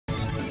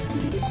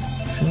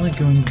like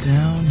going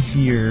down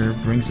here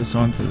brings us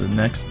onto the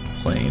next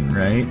plane,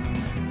 right?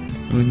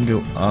 We can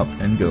go up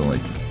and go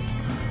like...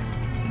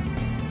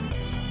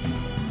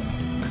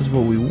 Because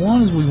what we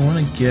want is we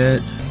want to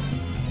get...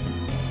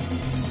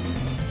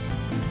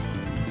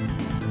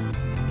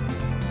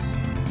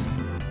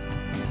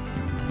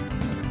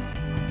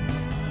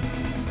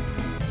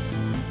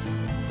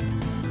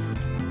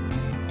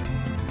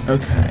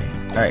 Okay.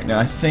 Alright, now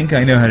I think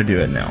I know how to do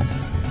it now.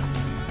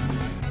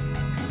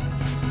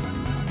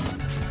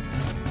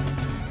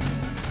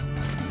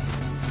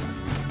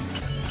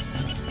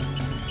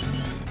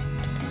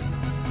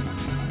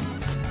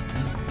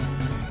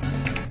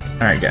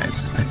 Alright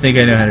guys, I think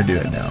I know how to do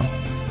it now.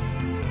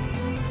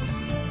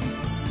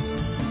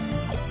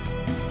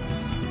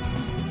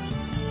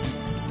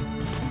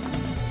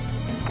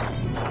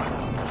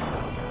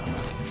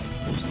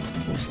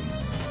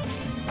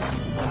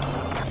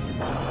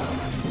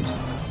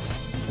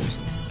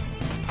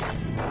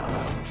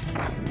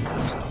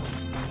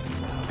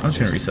 I'm just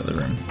gonna reset the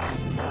room.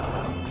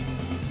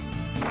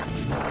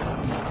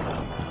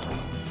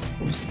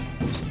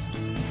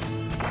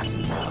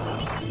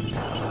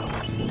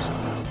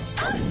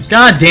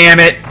 God damn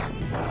it!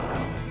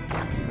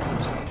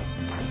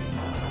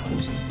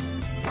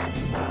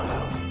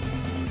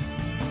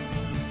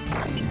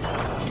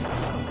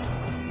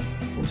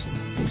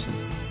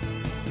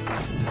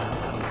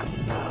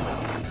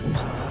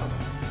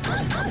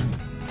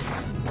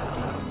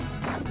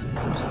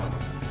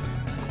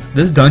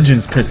 This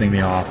dungeon's pissing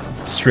me off,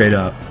 straight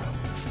up.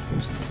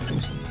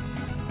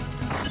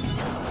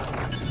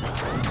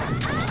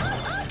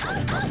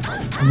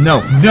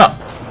 No, no!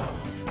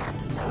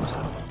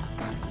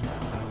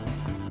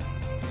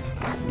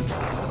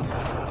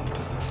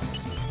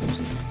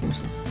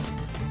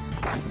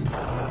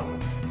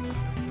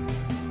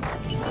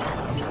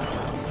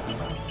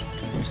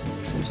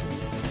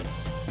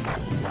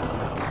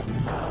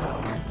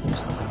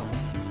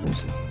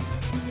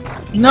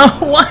 No,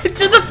 why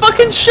did the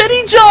fucking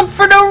shitty jump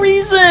for no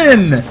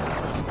reason?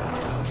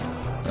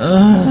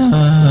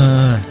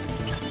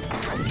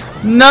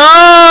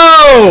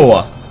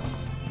 No!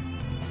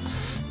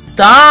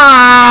 Stop!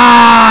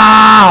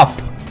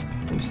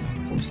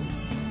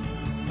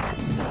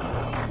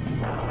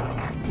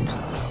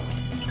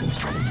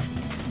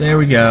 There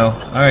we go.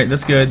 Alright,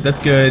 that's good, that's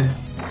good.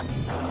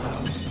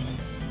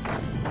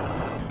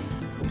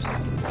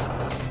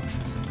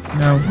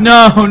 No,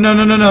 no, no,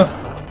 no, no, no.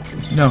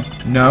 No,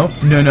 no,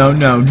 no, no,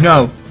 no,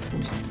 no.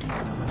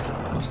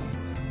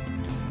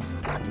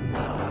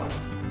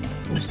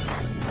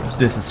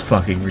 This is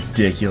fucking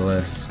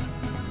ridiculous.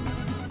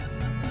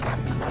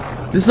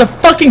 This is a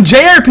fucking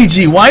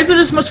JRPG! Why is there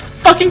this much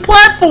fucking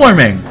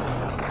platforming?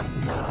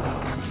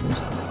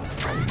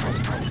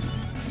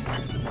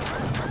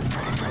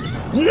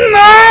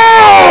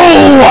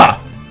 No!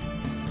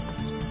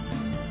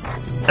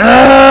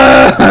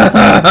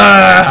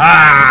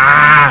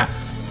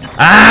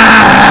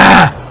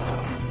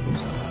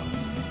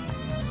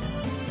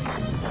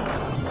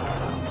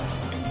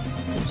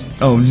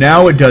 Oh,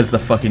 now it does the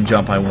fucking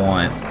jump I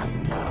want.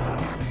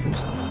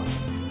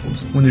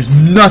 When there's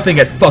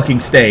nothing at fucking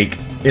stake,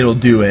 it'll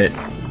do it.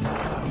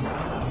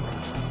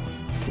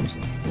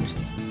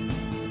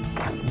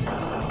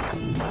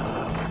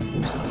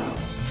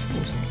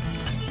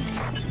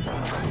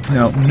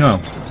 No, no.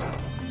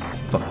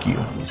 Fuck you.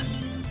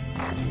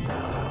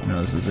 No,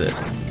 this is it.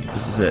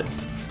 This is it.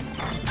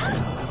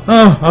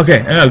 Oh,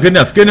 okay. No, good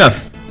enough, good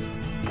enough.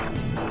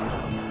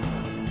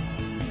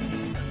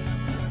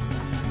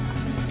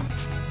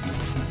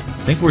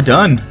 I think we're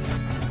done.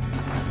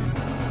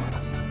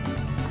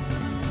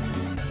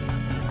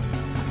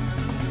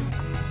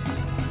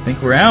 I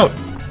think we're out.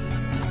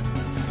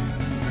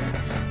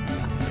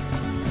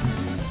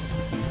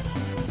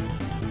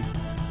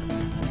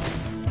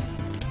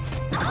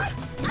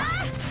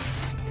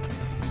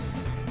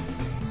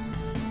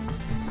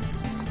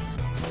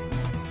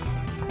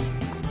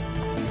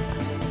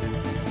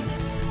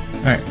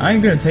 Alright,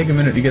 I'm gonna take a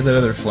minute to get that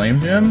other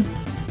flame gem.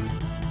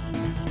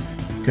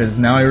 Because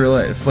now I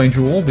realize flame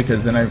jewel,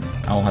 because then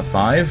I'll have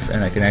 5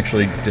 and I can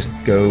actually just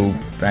go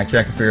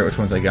backtrack and figure out which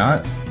ones I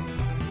got.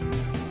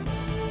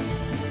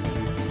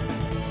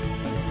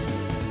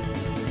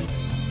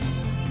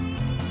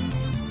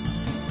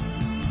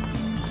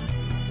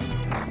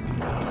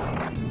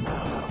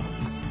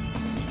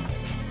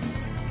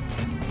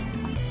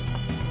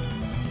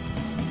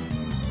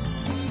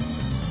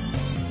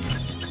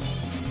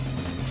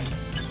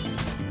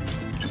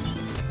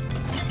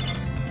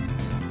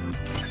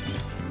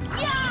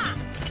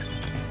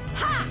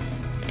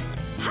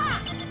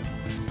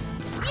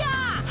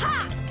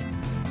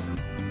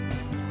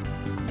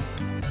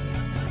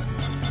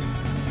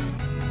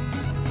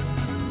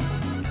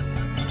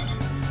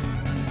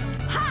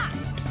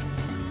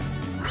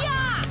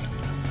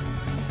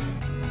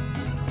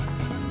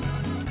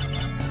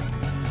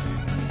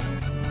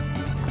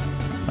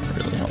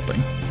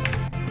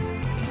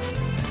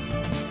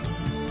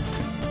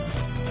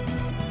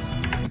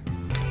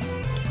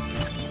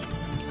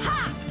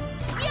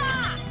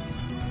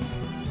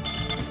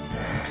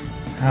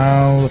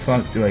 How the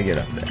fuck do I get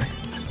up there?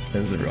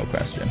 That's the real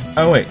question.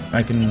 Oh wait,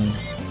 I can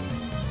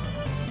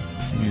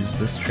use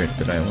this trick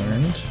that I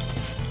learned.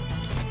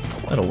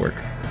 That'll work.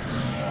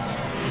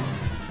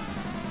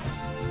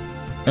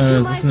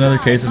 Is this another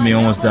case of me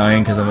almost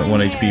dying because I'm at 1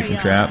 HP from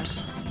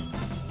traps?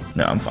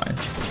 No, I'm fine.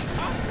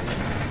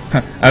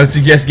 I would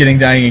suggest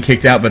dying and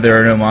kicked out, but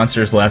there are no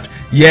monsters left.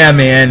 Yeah,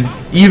 man.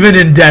 Even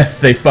in death,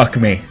 they fuck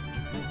me.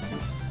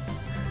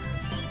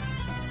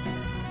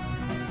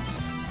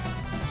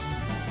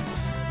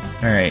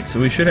 Alright, so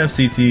we should have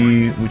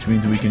CT, which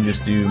means we can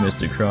just do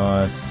Mystic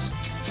Cross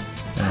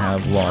and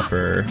have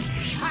Lawfer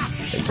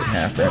make it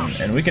happen.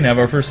 And we can have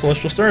our first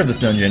Celestial Star of this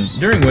dungeon,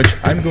 during which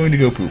I'm going to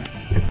go poop.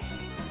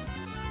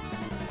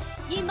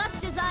 Ye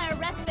must desire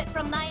respite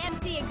from my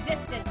empty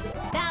existence.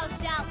 Thou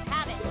shalt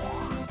have it.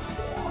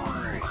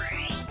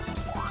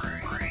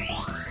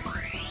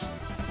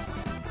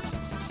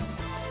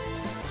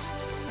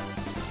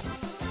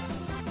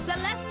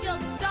 Celestial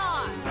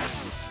Star!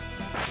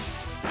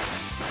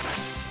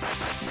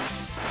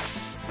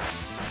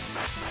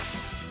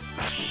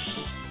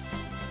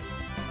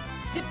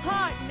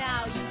 Depart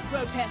now, you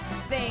grotesque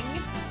thing!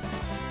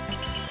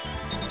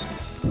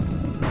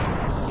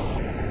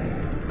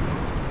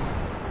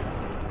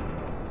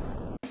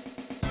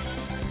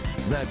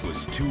 That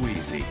was too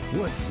easy.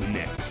 What's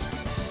next?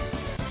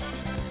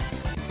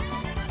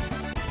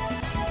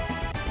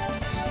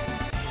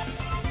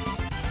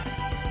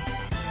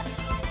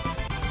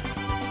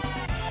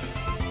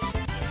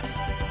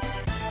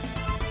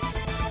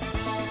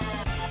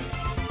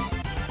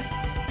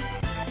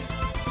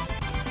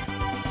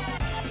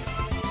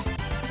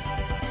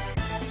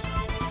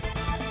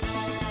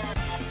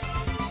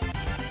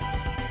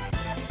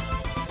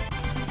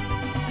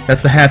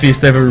 That's the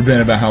happiest I've ever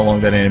been about how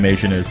long that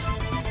animation is.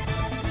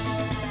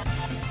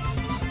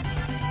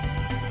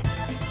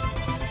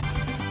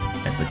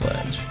 Icicle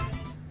Edge.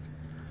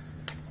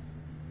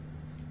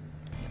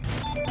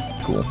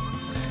 Cool.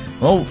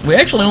 Well, we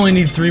actually only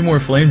need 3 more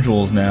Flame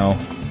Jewels now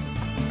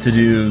to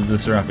do the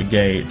Seraphic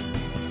Gate.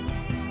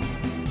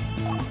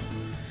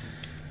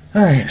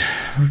 Alright,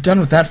 we're done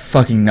with that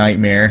fucking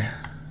nightmare.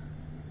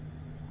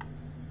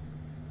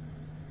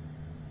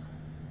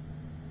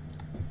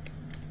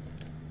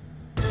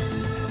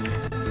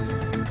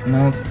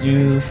 Now let's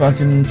do the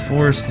fucking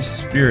Forest of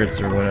Spirits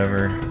or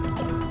whatever.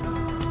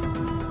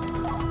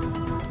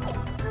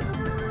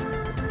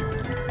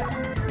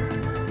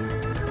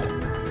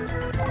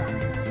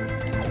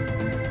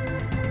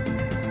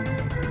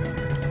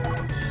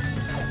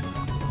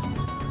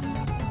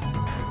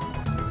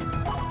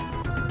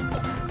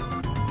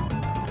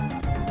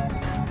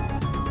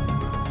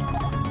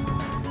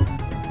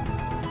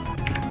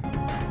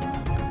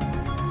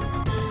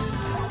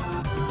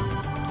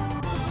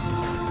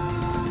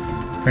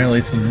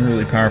 Apparently some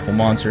really powerful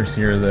monsters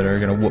here that are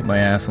gonna whoop my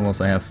ass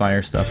unless I have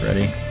fire stuff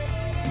ready.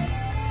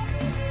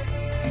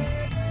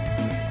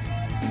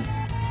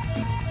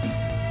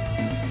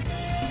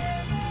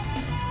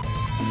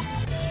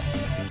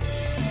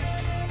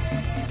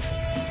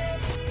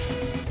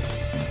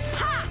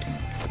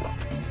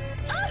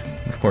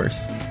 Of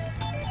course.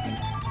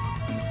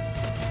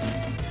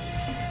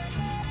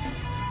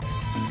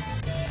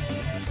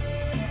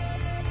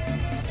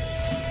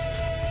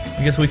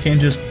 I guess we can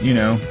just, you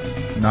know,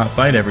 not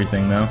fight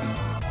everything, though,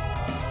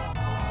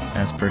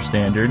 as per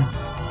standard.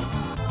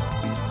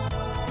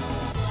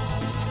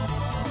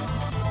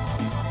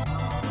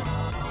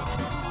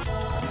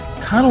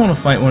 Kinda want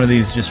to fight one of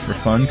these just for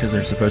fun, because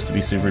they're supposed to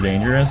be super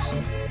dangerous.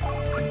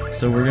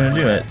 So we're gonna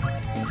do it.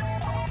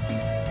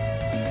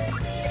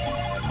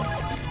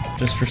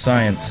 Just for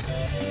science.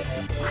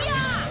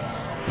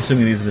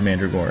 Assuming these are the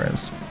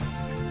Mandragoras.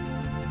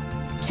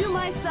 To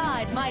my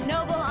side, my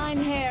noble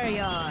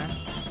Einherjar.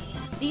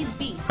 These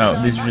beasts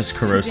Oh, these are just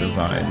corrosive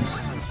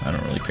vines. I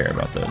don't really care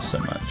about those so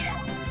much.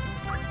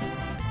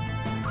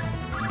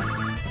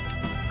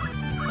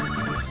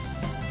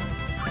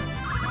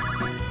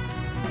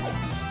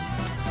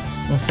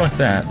 Well, fuck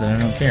that, then I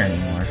don't care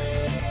anymore.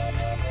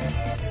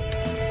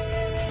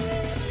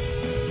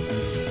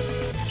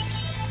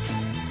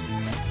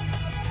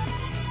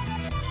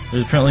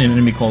 There's apparently an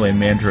enemy called a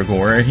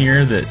Mandragora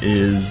here that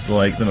is,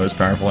 like, the most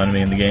powerful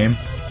enemy in the game.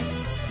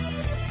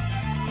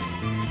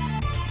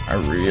 I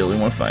really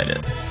want to fight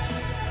it.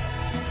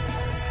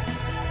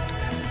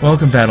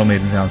 Welcome, Battle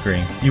Maiden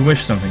Valkyrie. You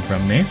wish something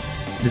from me.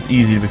 It is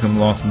easy to become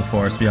lost in the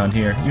forest beyond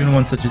here. Even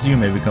one such as you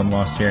may become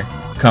lost here.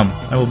 Come,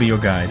 I will be your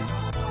guide.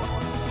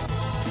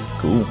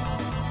 Cool.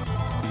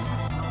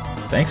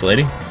 Thanks,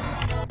 lady.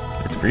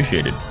 It's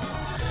appreciated.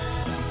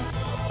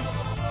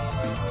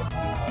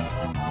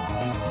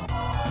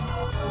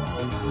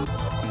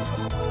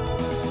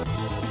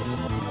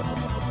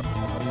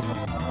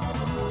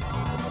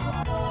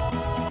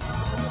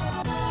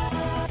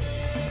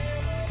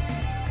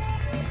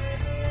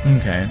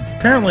 Okay.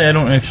 Apparently I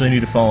don't actually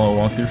need to follow a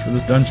walkthrough for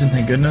this dungeon,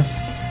 thank goodness.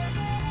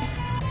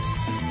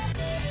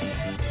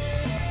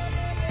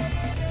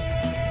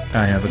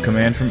 I have a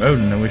command from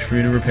Odin. I wish for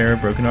you to repair a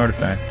broken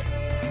artifact.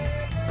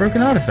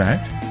 Broken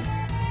artifact?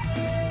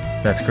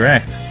 That's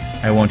correct.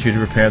 I want you to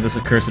repair this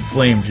accursed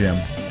flame gem.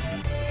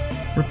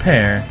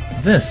 Repair?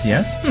 This,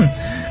 yes?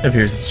 It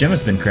appears its gem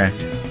has been cracked.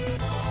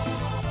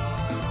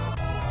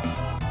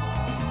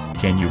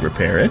 Can you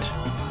repair it?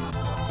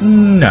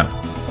 No.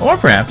 Or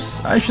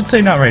perhaps, I should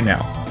say not right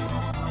now.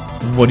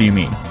 What do you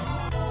mean?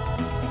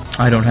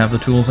 I don't have the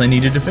tools I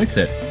needed to fix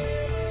it.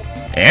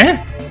 Eh?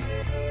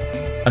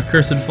 A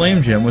cursed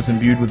flame gem was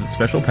imbued with its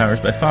special powers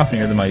by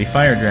Fafnir, the mighty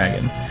fire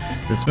dragon.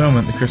 At this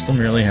moment, the crystal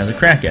merely has a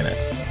crack in it.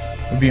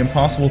 It would be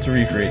impossible to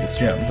recreate this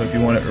gem, but if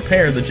you want it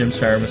repaired, the gem's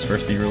power must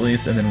first be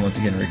released and then once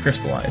again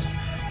recrystallized.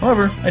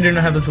 However, I do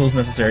not have the tools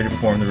necessary to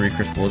perform the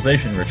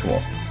recrystallization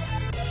ritual.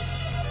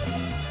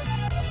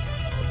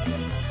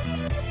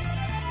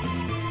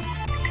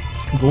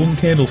 Golden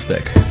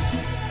candlestick.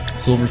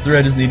 Silver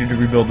thread is needed to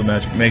rebuild the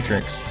magic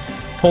matrix.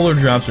 Polar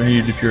drops are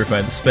needed to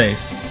purify the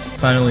space.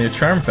 Finally, a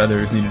charm feather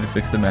is needed to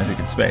fix the magic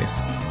in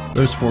space.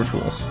 Those 4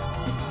 tools.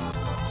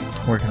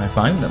 Where can I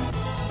find them?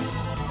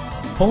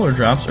 Polar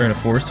drops are in a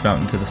forest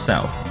fountain to the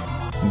south.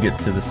 You can get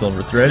to the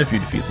silver thread if you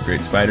defeat the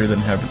great spider, then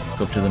head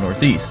up to the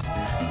northeast.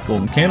 The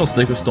golden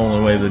candlestick was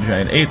stolen away by the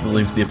giant ape that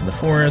lives deep in the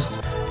forest.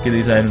 Get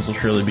these items will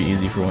surely be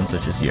easy for one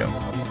such as you.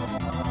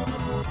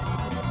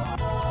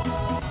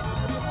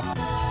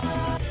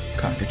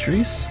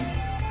 Cockatrice?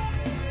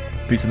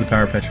 Piece of the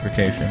power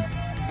petrification.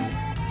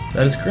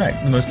 That is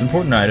correct. The most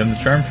important item, the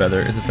charm feather,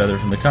 is a feather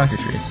from the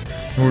cockatrice.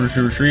 In order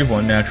to retrieve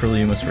one,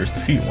 naturally you must first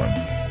defeat one.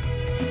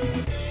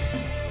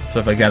 So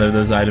if I gather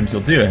those items,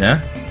 you'll do it,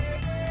 huh?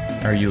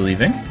 Are you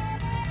leaving?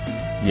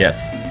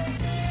 Yes.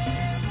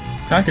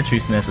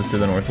 Cockatrice nest is to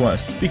the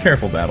northwest. Be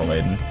careful, Battle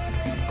Maiden.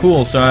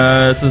 Cool, so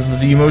this is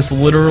the most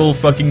literal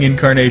fucking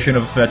incarnation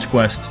of a fetch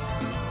quest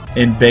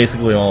in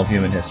basically all of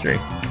human history.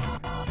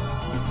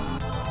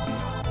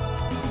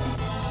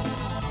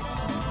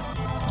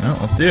 Well,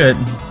 let's do it.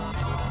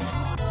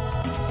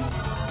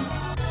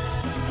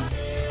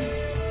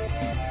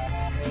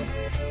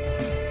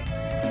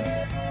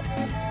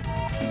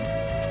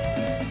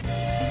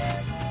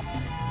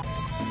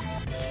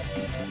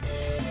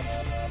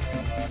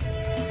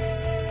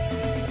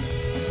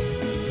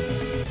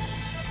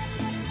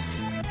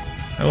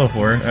 Hello,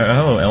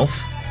 hello, elf.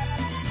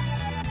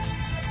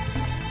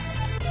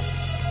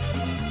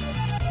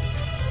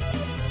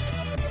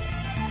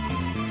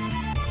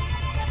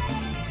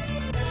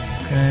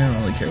 Okay, I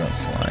don't really care about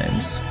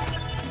slimes.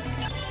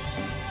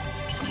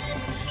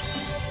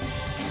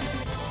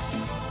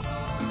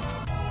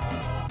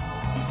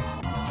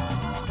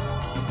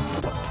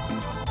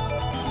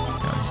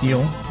 Now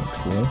heal, that's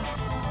cool.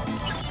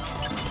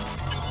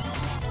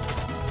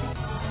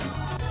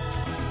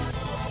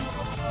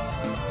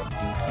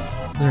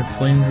 Is there a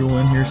flame jewel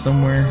in here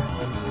somewhere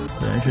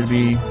that I should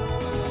be?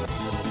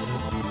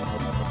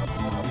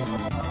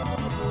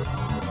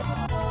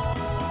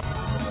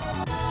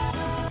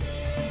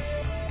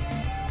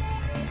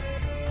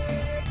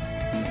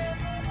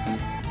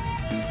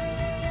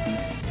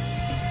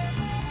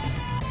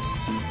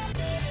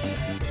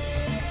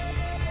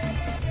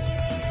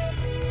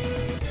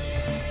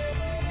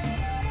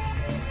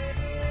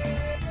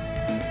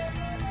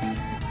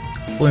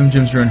 Flame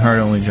gems are in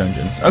hard-only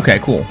dungeons. Okay,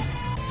 cool.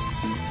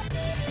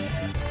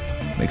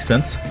 Makes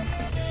sense.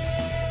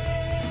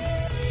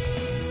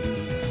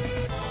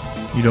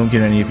 You don't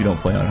get any if you don't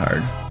play on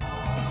hard.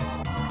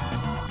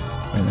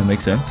 And that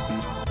makes sense.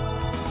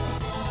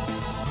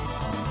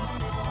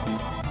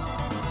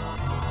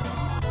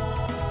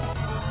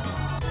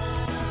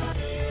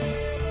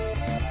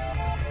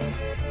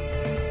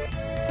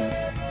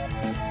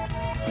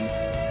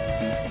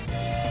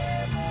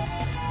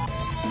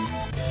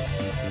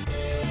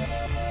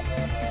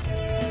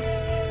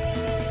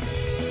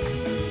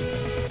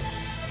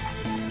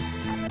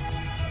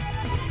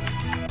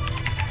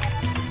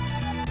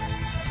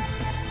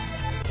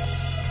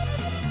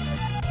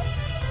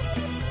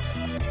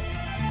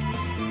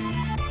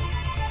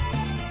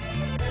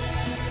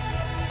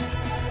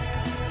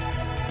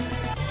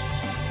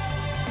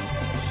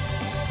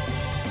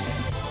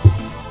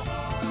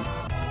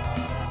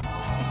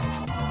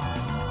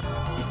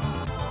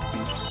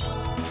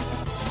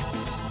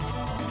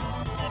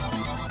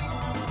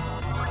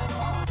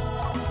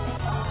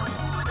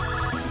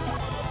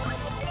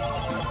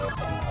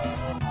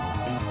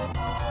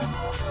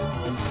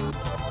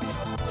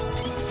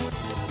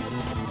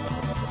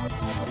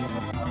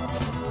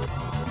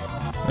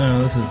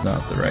 No, this is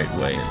not the right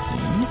way, it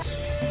seems.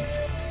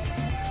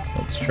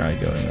 Let's try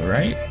going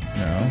right.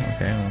 No,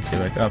 okay, let's go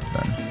back up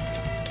then.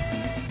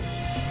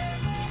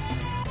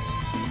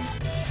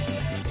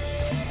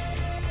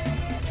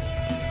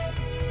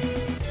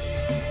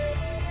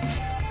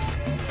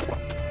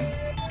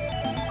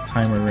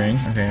 Timer ring.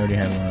 Okay, I already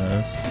had one of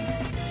those.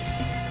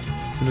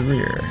 To the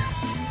rear.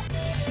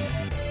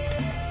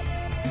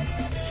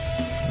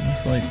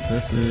 Looks like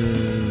this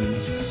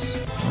is...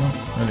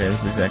 Oh, okay,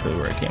 this is exactly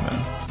where I came in.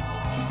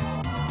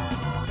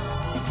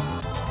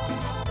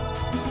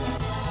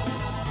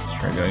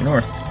 Try going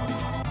north.